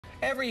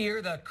Every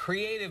year, the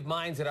creative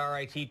minds at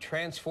RIT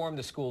transform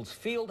the school's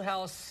field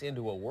house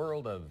into a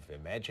world of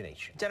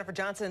imagination. Jennifer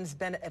Johnson's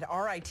been at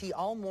RIT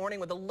all morning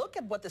with a look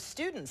at what the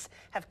students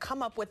have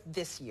come up with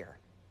this year.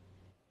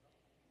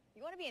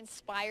 You want to be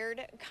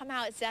inspired? Come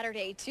out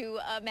Saturday to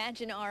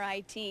Imagine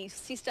RIT.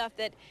 See stuff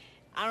that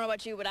I don't know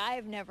about you, but I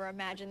have never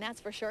imagined,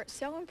 that's for sure.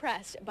 So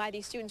impressed by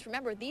these students.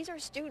 Remember, these are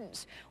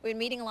students. We've been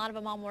meeting a lot of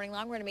them all morning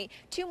long. We're going to meet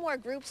two more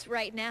groups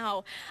right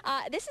now.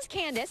 This is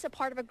Candace, a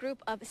part of a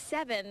group of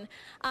 7.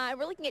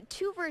 We're looking at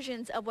 2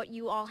 versions of what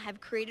you all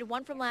have created,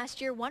 one from last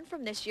year, one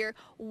from this year.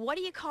 What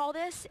do you call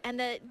this? And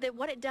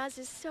what it does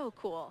is so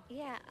cool.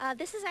 Yeah,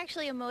 this is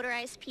actually a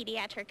motorized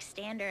pediatric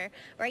stander.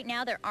 Right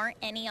now, there aren't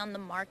any on the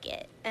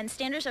market. And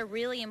standers are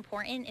really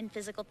important in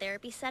physical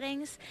therapy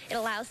settings. It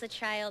allows the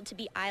child to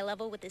be eye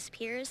level with his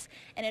peers,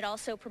 and it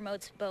also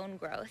promotes bone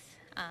growth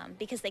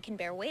because they can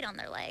bear weight on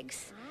their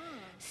legs.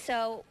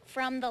 So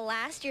from the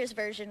last year's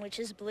version, which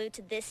is blue,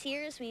 to this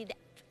year's, we've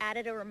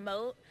added a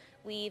remote.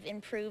 We've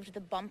improved the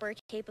bumper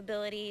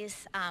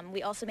capabilities.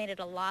 We also made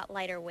it a lot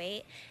lighter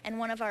weight. And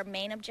one of our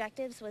main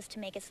objectives was to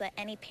make it so that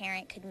any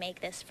parent could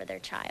make this for their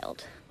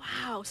child.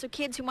 Wow, so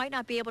kids who might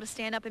not be able to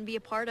stand up and be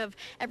a part of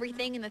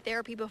everything in the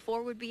therapy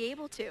before would be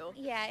able to.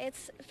 Yeah,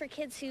 it's for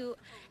kids who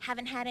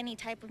haven't had any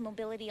type of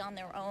mobility on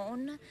their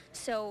own.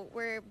 So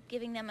we're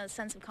giving them a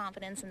sense of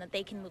confidence in that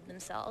they can move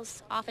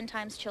themselves.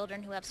 Oftentimes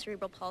children who have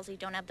cerebral palsy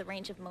don't have the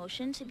range of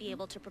motion to be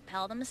able to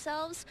propel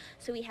themselves.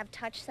 So we have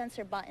touch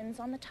sensor buttons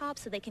on the top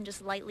so they can just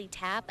lightly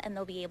tap and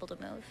they'll be able to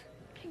move.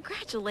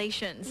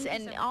 Congratulations.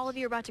 And all of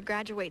you are about to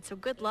graduate, so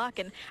good luck,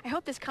 and I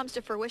hope this comes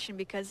to fruition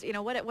because, you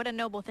know, what a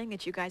noble thing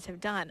that you guys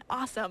have done.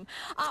 Awesome.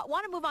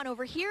 Want to move on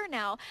over here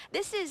now.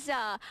 This is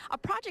a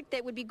project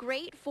that would be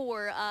great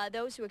for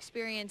those who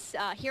experience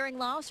hearing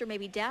loss or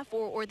maybe deaf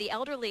or the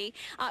elderly.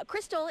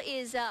 Crystal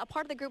is a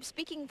part of the group.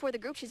 Speaking for the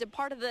group, she's a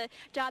part of the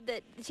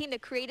team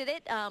that created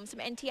it, some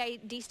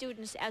NTID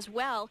students as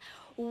well.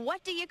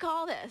 What do you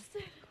call this?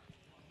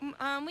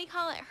 We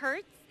call it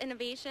RIT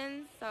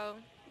Innovations, so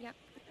yep,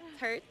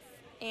 it's RIT,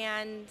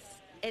 and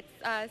it's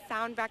a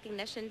sound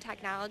recognition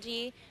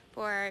technology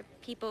for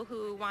people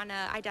who want to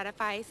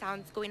identify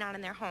sounds going on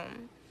in their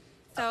home.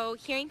 So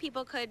hearing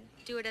people could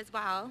do it as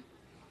well.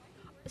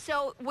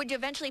 So would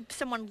eventually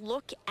someone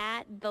look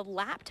at the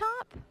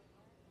laptop?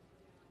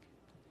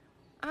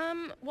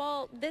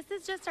 Well, this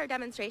is just our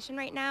demonstration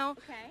right now.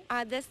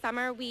 Okay. This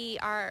summer we've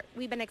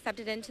been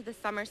accepted into the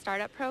summer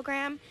startup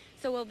program,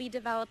 so we'll be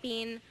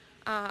developing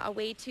a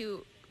way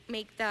to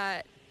make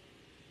the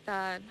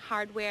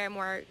hardware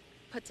more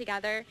put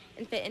together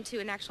and fit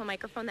into an actual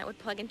microphone that would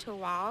plug into a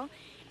wall.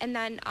 And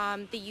then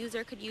the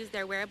user could use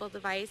their wearable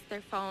device, their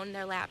phone,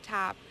 their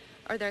laptop,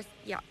 or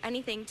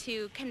anything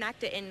to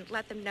connect it and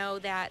let them know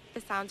that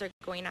the sounds are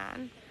going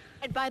on.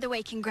 And by the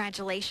way,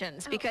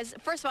 congratulations, because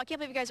first of all, I can't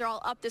believe you guys are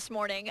all up this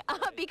morning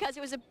because it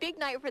was a big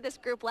night for this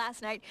group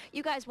last night.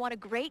 You guys won a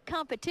great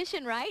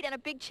competition, right? And a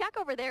big check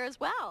over there as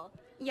well.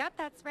 Yep,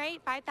 that's right.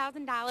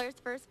 $5,000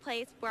 first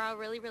place. We're all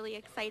really, really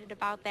excited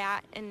about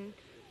that, and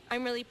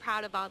I'm really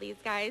proud of all these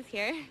guys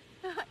here.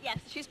 Yes,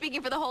 she's speaking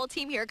for the whole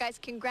team here. Guys,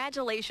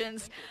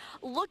 congratulations.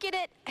 Look at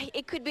it.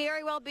 It could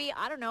very well be,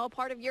 I don't know, a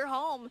part of your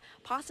home,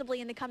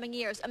 possibly in the coming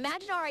years.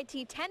 Imagine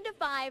RIT 10 to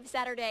 5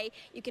 Saturday.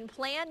 You can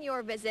plan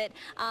your visit.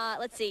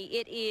 Let's see.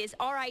 It is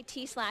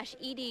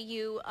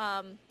RIT/edu.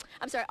 I'm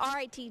sorry,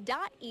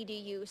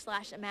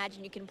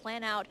 RIT.edu/imagine. You can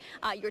plan out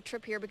your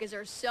trip here because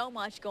there's so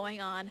much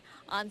going on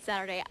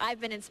Saturday. I've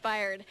been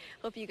inspired.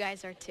 Hope you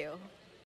guys are too.